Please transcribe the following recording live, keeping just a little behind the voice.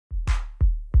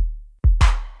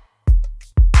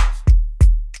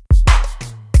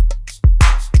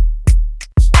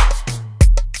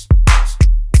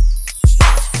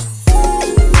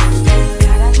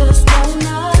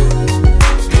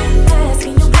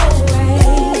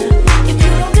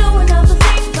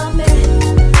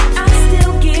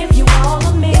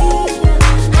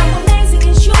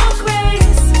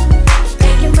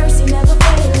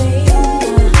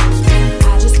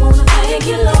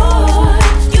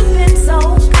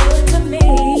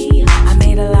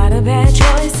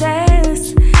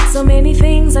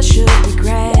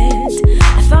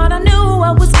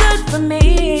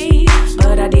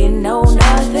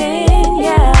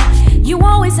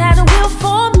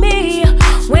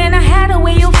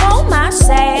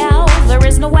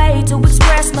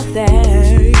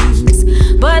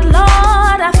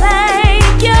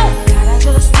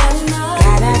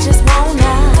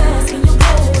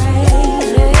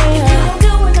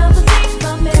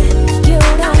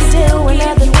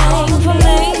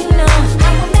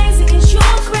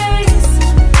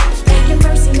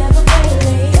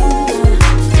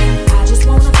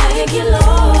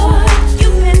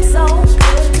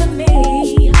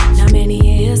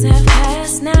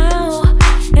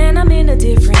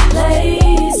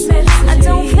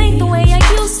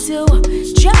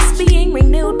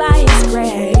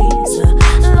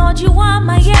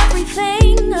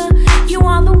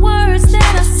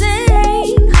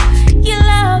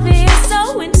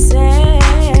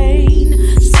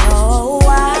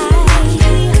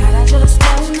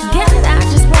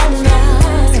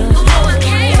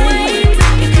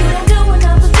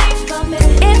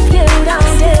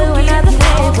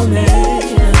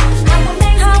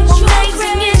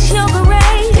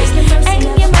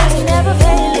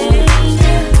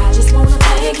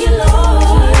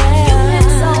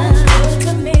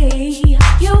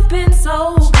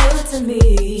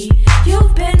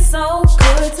so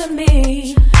good to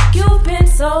me. You've been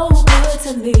so good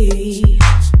to me.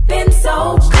 Been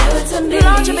so good to me.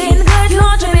 Lord, you've been good.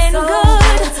 Lord, you've been good.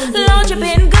 Lord, you've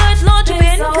been good. Lord, you've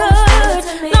been good.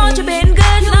 Lord, you've been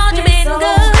good. Lord, you've been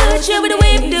good. Chill with the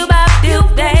whip, do bop,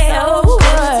 do day. Oh,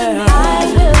 I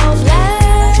will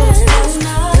bless the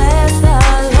Lord,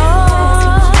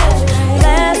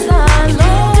 bless the Lord,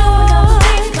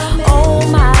 oh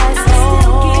my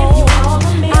soul.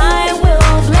 I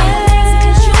will bless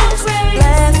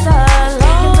the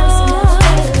Lord,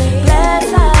 bless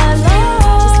the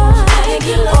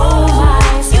Lord, oh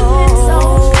my soul. You've been so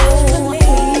good to me.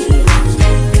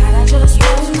 God, I just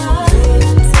wanna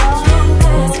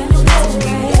ask you to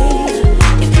pray.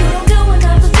 If you don't do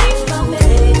another thing for me,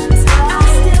 I'll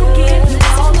still give you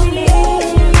all of me.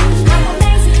 How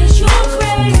amazing is your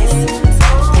grace,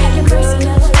 and your mercy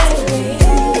never fails me.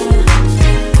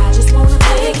 I just wanna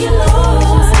thank you,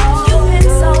 Lord. You've been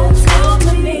so good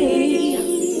to me.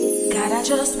 God, I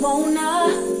just wanna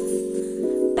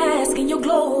bask in your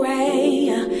glory.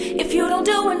 If you don't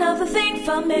do another thing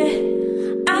for me,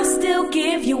 I still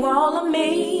give you all of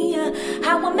me.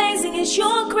 How amazing is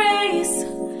your grace,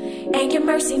 and your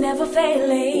mercy never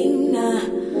failing.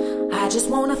 I just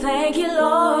wanna thank you,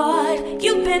 Lord.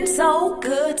 You've been so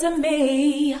good to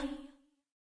me.